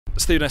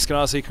Stephen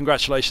Eskinazi,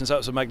 congratulations, that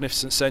was a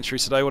magnificent century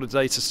today. What a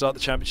day to start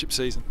the championship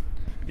season.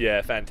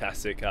 Yeah,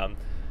 fantastic.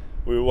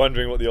 We were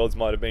wondering what the odds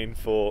might have been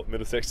for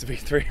Middlesex to be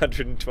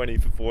 320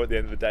 for 4 at the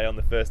end of the day on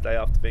the first day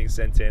after being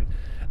sent in.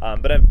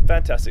 But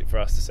fantastic for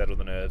us to settle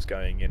the nerves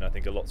going in. I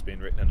think a lot's been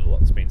written and a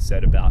lot's been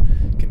said about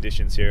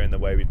conditions here and the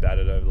way we've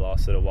batted over the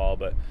last little while.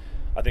 But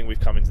I think we've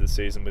come into the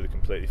season with a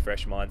completely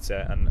fresh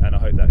mindset, and I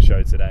hope that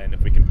showed today. And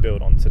if we can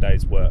build on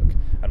today's work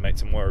and make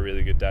tomorrow a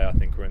really good day, I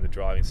think we're in the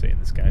driving seat in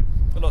this game.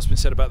 A lot's been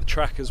said about the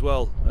track as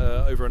well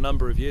over a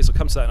number of years. I'll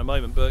come to that in a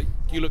moment, but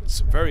you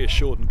looked very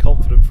assured and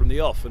confident from the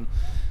off, and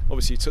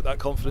obviously you took that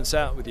confidence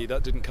out with you.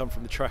 That didn't come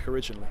from the track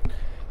originally.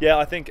 Yeah,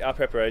 I think our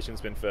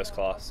preparation's been first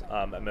class.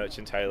 At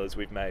Merchant Taylors,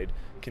 we've made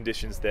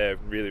conditions there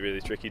really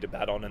tricky to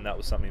bat on, and that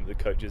was something that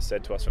the coaches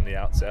said to us from the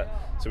outset.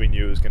 So we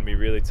knew it was going to be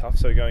really tough.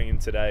 So going in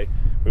today,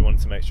 we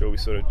wanted to make sure we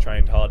sort of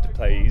trained hard to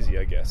play easy,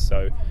 I guess.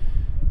 So,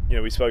 you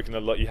know, we've spoken a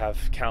lot. You have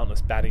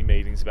countless batting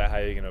meetings about how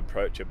you're going to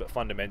approach it, but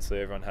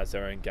fundamentally everyone has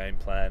their own game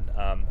plan.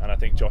 And I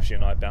think Joshy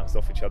and I bounced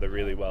off each other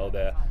really well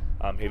there.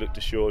 He looked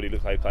assured. He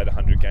looked like he played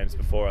 100 games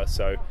before us.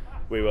 So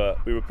we were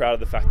proud of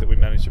the fact that we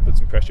managed to put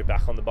some pressure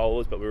back on the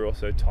bowlers, but we were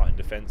also tight in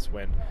defence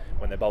when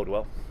they bowled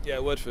well. Yeah,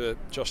 a word for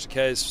Josh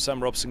DeCares,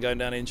 Sam Robson going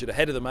down injured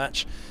ahead of the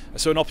match.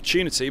 So an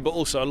opportunity, but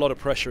also a lot of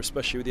pressure,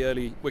 especially with the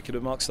early wicket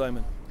of Mark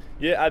Stoneman.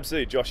 Yeah,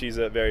 absolutely. Joshy's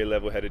a very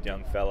level-headed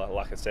young fella.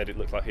 Like I said, it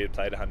looked like he had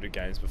played 100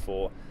 games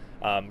before.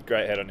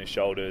 Great head on his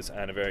shoulders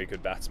and a very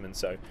good batsman,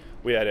 so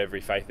we had every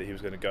faith that he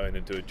was going to go in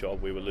and do a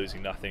job. We were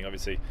losing nothing.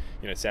 Obviously,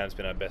 you know, Sam's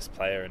been our best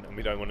player, and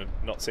we don't want to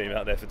not see him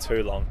out there for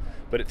too long,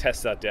 but it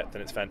tests our depth,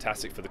 and it's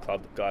fantastic for the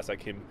club that guys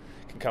like him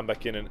can come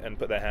back in and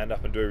put their hand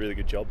up and do a really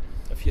good job.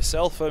 For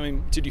yourself, I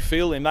mean, did you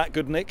feel in that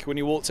good nick when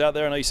you walked out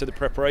there? I know you said the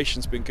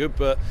preparation's been good,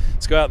 but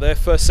to go out there,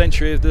 first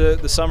century of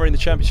the summer in the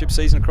championship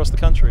season across the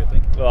country, I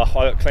think. Well,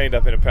 I got cleaned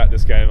up in a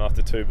practice game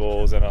after 2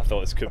 balls, and I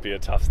thought this could be a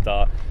tough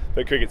start.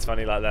 But cricket's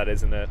funny like that,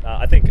 isn't it?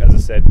 I think, as I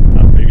said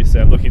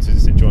previously, I'm looking to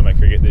just enjoy my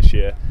cricket this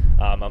year.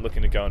 I'm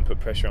looking to go and put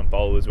pressure on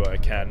bowlers where I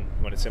can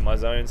when it's in my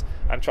zones,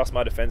 and trust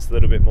my defence a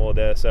little bit more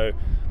there. So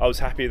I was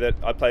happy that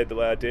I played the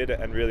way I did,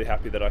 and really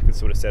happy that I could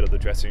sort of settle the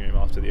dressing room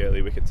after the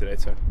early wicket today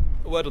too.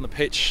 A word on the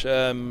pitch.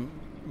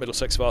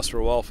 Middlesex have asked for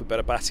a while for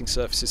better batting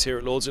surfaces here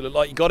at Lords. It looked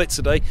like you got it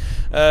today.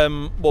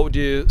 What would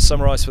you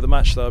summarise for the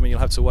match though? I mean, you'll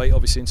have to wait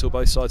obviously until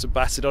both sides have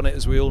batted on it,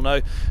 as we all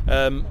know,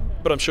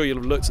 but I'm sure you'll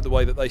have looked at the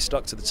way that they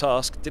stuck to the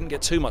task. Didn't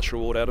get too much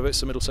reward out of it,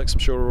 so Middlesex I'm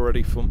sure are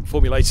already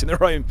formulating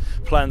their own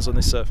plans on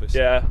this surface.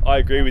 Yeah, I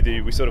agree with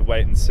you. We sort of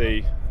wait and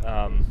see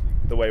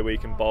the way we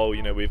can bowl.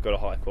 You know, we've got a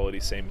high quality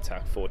seam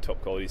attack, 4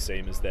 top quality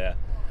seamers there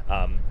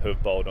who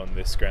have bowled on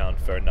this ground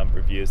for a number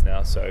of years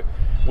now, so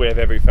we have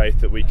every faith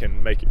that we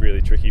can make it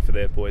really tricky for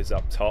their boys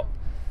up top.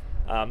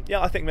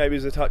 Yeah, I think maybe it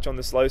was a touch on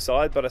the slow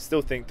side, but I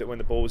still think that when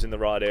the ball was in the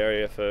right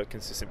area for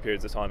consistent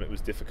periods of time, it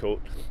was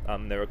difficult.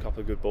 There were a couple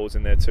of good balls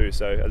in there too,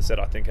 so as I said,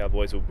 I think our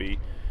boys will be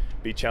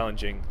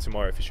challenging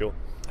tomorrow for sure.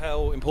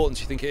 How important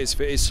do you think it is,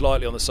 if it is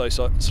slightly on the slow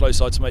side,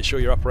 to make sure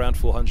you're up around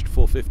 400 to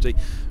 450?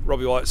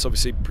 Robbie White's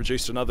obviously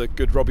produced another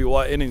good Robbie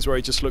White innings where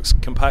he just looks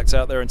compact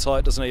out there and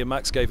tight, doesn't he? And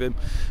Max gave him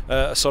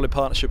a solid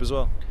partnership as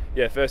well.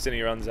 Yeah, first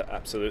inning runs are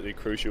absolutely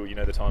crucial. You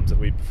know, the times that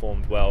we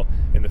performed well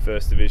in the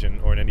first division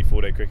or in any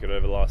 4-day cricket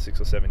over the last 6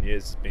 or 7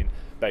 years has been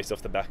based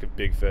off the back of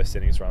big first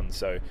innings runs.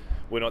 So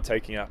we're not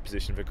taking our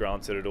position for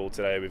granted at all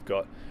today. We've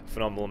got a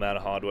phenomenal amount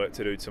of hard work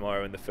to do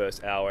tomorrow in the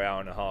first hour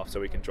and a half,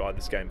 so we can drive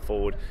this game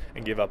forward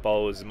and give our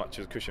bowlers as much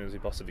of a cushion as we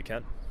possibly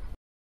can.